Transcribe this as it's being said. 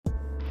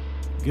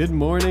Good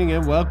morning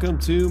and welcome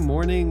to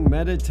Morning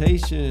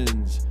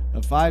Meditations,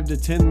 a 5 to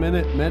 10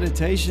 minute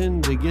meditation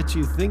to get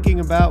you thinking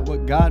about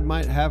what God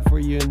might have for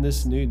you in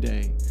this new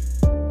day.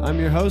 I'm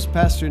your host,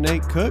 Pastor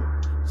Nate Cook,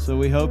 so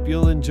we hope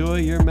you'll enjoy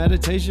your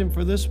meditation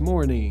for this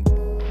morning.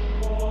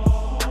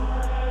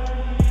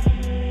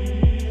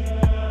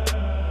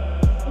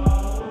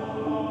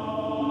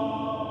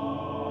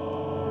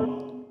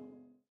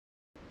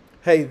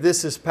 Hey,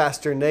 this is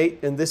Pastor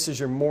Nate, and this is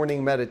your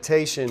morning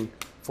meditation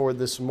for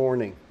this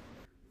morning.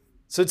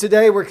 So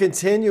today we're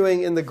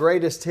continuing in the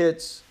greatest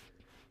hits,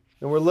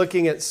 and we're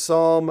looking at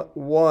Psalm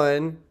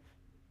 1,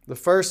 the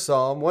first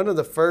psalm, one of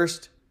the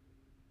first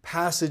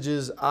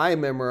passages I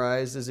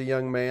memorized as a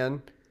young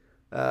man,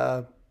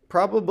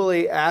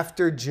 probably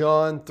after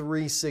John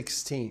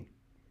 3:16.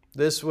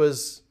 This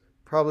was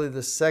probably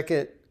the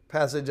second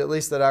passage, at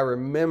least that I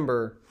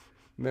remember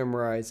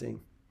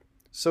memorizing.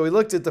 So we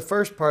looked at the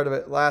first part of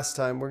it last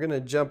time. We're going to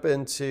jump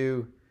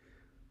into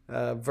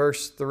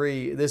verse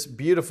 3, this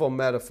beautiful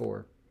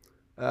metaphor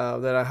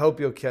that I hope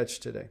you'll catch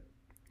today.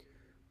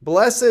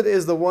 Blessed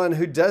is the one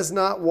who does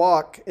not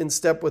walk in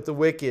step with the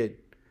wicked,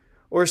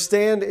 or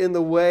stand in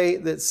the way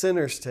that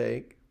sinners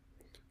take,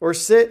 or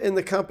sit in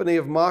the company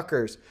of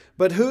mockers,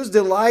 but whose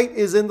delight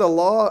is in the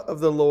law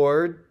of the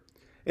Lord,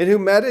 and who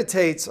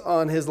meditates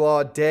on his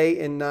law day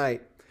and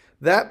night.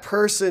 That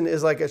person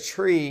is like a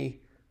tree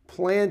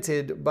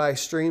planted by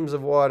streams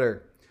of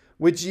water,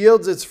 which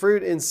yields its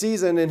fruit in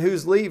season, and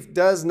whose leaf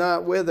does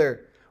not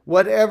wither.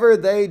 Whatever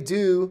they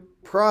do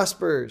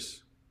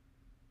prospers.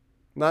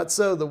 Not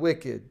so the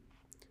wicked.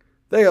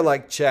 They are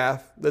like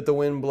chaff that the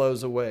wind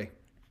blows away.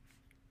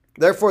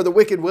 Therefore the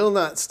wicked will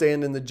not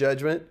stand in the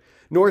judgment,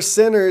 nor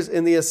sinners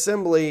in the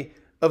assembly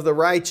of the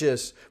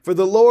righteous. For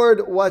the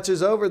Lord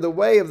watches over the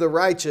way of the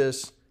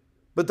righteous,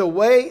 but the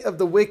way of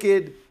the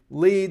wicked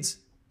leads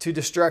to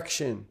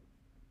destruction.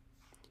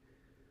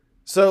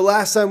 So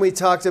last time we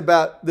talked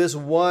about this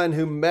one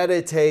who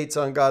meditates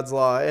on God's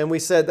law, and we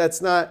said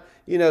that's not,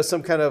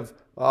 some kind of,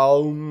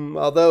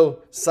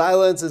 although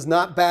silence is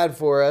not bad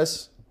for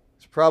us,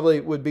 it probably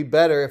would be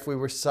better if we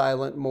were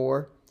silent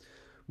more,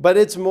 but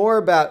it's more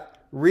about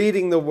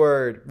reading the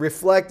word,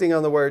 reflecting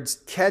on the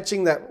words,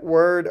 catching that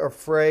word or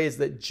phrase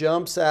that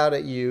jumps out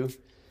at you,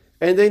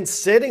 and then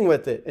sitting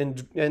with it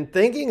and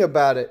thinking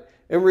about it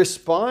and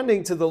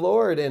responding to the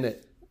Lord in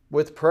it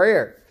with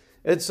prayer.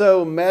 And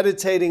so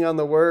meditating on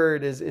the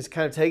word is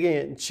kind of taking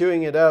it and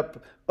chewing it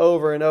up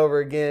over and over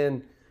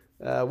again.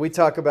 We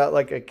talk about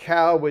like a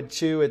cow would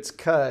chew its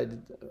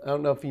cud. I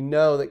don't know if you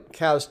know that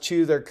cows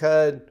chew their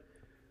cud.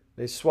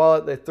 They swallow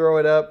it, they throw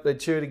it up, they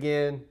chew it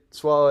again,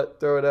 swallow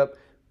it, throw it up.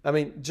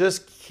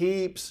 Just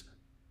keeps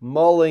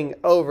mulling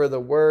over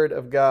the word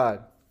of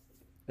God.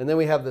 And then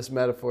we have this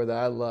metaphor that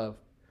I love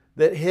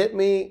that hit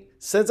me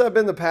since I've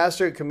been the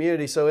pastor at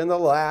Community. So in the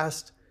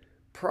last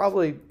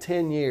probably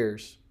 10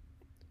 years,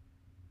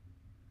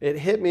 it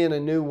hit me in a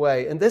new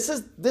way. And this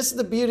is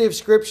the beauty of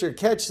Scripture.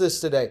 Catch this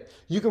today.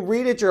 You can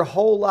read it your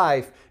whole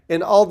life,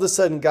 and all of a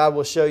sudden God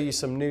will show you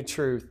some new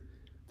truth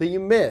that you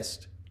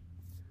missed.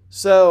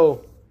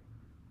 So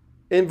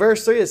in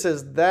verse 3 it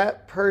says,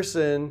 that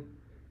person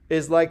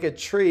is like a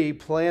tree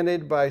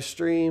planted by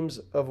streams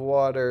of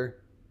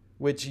water,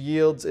 which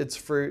yields its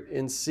fruit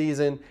in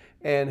season,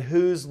 and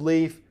whose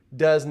leaf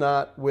does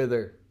not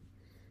wither.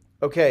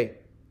 Okay,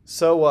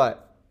 so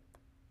what?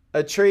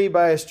 A tree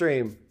by a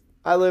stream.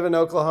 I live in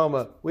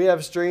Oklahoma. We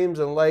have streams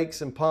and lakes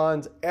and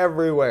ponds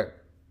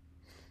everywhere.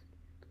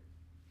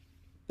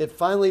 It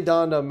finally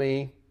dawned on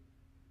me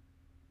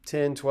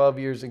 10, 12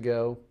 years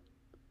ago.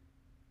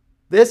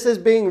 This is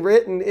being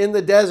written in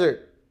the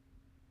desert.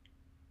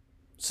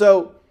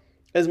 So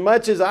as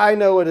much as I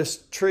know what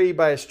a tree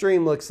by a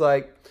stream looks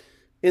like,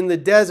 in the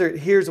desert,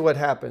 here's what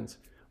happens.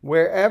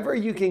 Wherever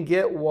you can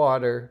get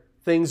water,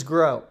 things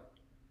grow.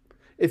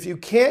 If you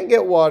can't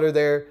get water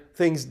there,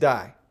 things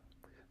die.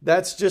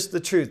 That's just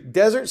the truth.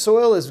 Desert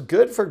soil is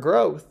good for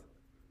growth,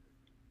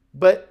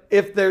 but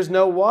if there's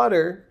no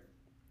water,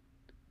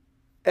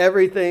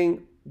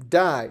 everything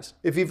dies.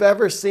 If you've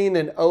ever seen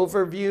an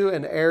overview,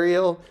 an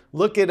aerial,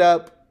 look it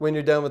up when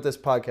you're done with this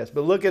podcast,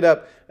 but look it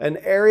up, an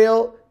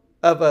aerial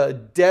of a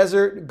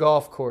desert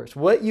golf course.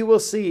 What you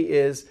will see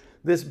is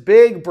this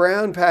big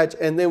brown patch,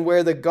 and then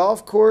where the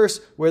golf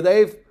course, where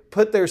they've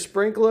put their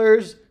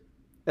sprinklers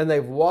and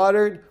they've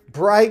watered,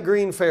 bright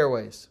green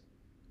fairways.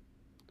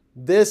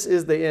 This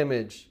is the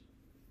image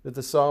that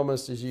the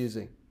psalmist is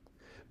using.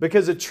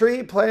 Because a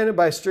tree planted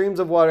by streams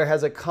of water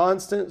has a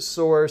constant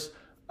source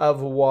of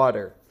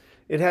water.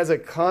 It has a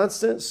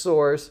constant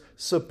source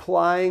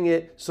supplying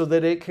it so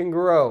that it can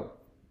grow.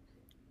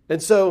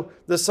 And so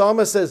the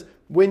psalmist says,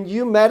 when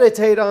you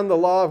meditate on the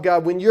law of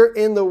God, when you're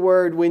in the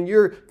Word, when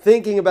you're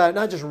thinking about it,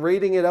 not just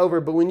reading it over,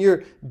 but when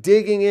you're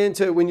digging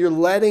into it, when you're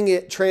letting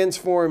it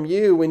transform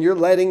you, when you're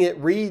letting it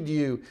read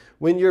you,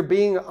 when you're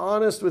being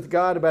honest with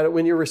God about it,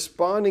 when you're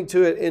responding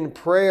to it in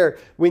prayer,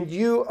 when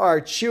you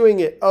are chewing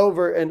it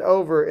over and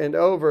over and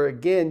over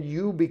again,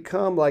 you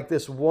become like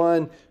this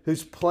one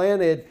who's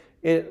planted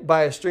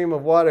by a stream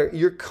of water.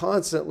 You're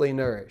constantly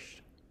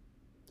nourished.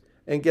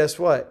 And guess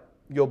what?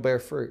 You'll bear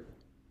fruit.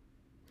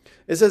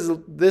 It says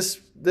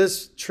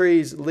this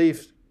tree's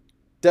leaf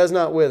does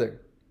not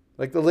wither.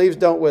 Like the leaves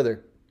don't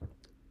wither.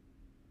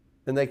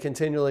 And they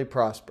continually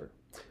prosper.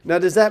 Now,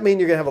 does that mean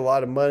you're going to have a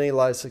lot of money, a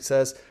lot of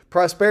success?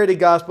 Prosperity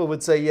gospel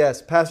would say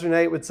yes. Pastor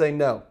Nate would say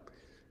no.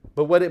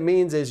 But what it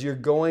means is you're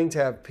going to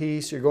have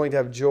peace. You're going to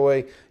have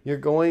joy. You're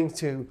going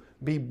to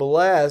be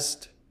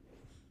blessed.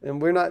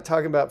 And we're not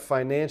talking about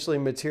financially,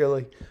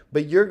 materially,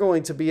 but you're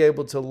going to be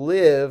able to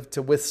live,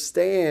 to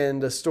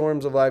withstand the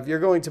storms of life. You're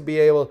going to be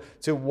able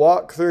to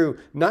walk through,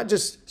 not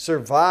just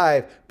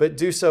survive, but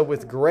do so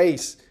with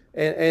grace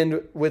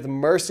and with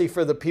mercy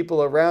for the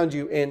people around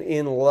you and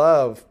in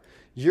love.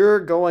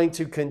 You're going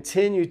to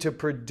continue to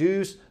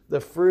produce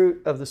the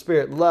fruit of the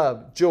Spirit: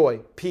 love, joy,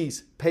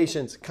 peace,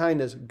 patience,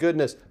 kindness,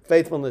 goodness,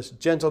 faithfulness,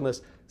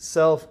 gentleness,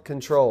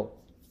 self-control,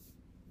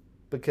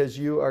 because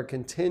you are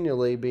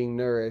continually being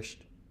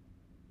nourished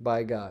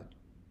by God.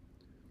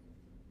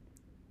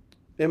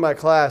 In my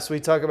class, we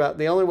talk about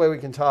the only way we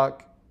can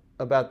talk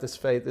about this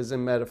faith is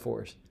in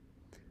metaphors,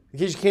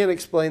 because you can't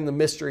explain the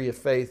mystery of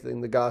faith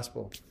in the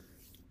gospel.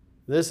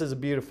 This is a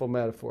beautiful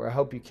metaphor. I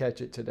hope you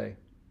catch it today.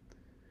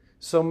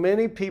 So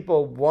many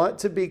people want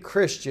to be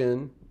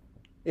Christian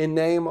in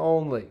name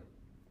only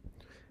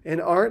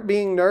and aren't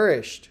being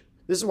nourished.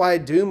 This is why I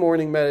do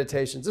morning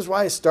meditations. This is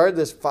why I started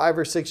this 5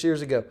 or 6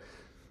 years ago.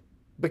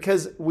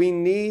 Because we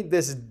need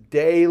this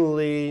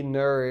daily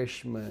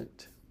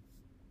nourishment.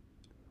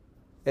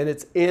 And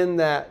it's in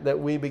that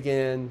we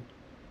begin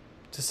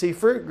to see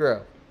fruit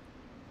grow.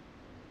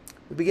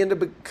 We begin to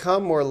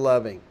become more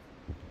loving.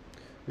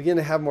 We begin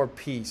to have more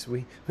peace.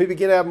 We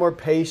begin to have more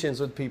patience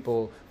with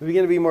people. We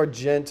begin to be more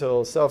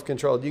gentle,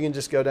 self-controlled. You can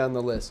just go down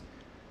the list.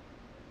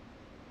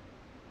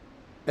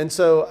 And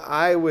so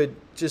I would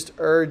just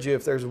urge you,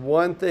 if there's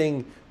one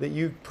thing that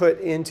you put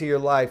into your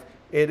life,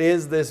 it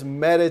is this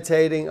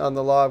meditating on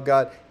the law of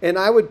God. And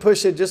I would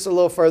push it just a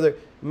little further,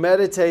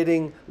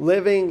 meditating,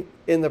 living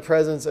in the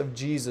presence of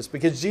Jesus,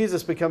 because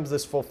Jesus becomes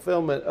this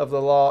fulfillment of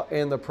the law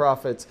and the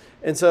prophets.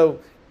 And so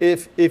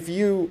if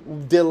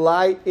you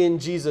delight in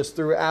Jesus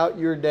throughout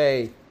your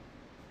day,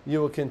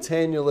 you will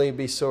continually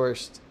be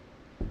sourced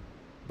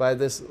by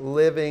this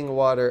living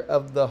water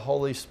of the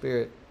Holy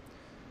Spirit.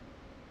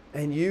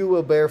 And you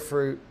will bear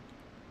fruit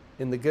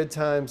in the good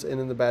times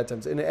and in the bad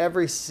times. In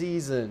every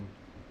season,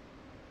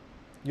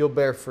 you'll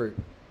bear fruit.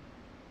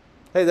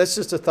 Hey, that's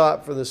just a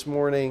thought for this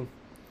morning,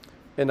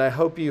 and I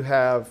hope you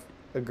have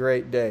a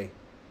great day.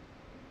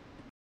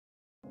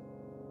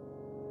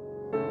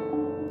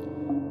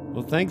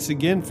 Well, thanks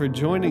again for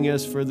joining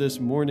us for this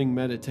morning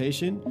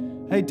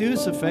meditation. Hey, do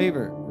us a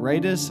favor,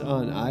 rate us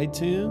on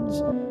iTunes,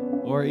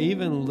 or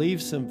even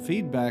leave some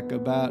feedback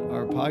about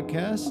our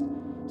podcast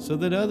so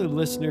that other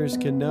listeners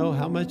can know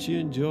how much you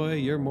enjoy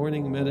your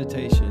morning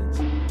meditations.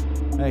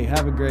 Hey,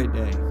 have a great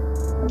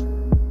day.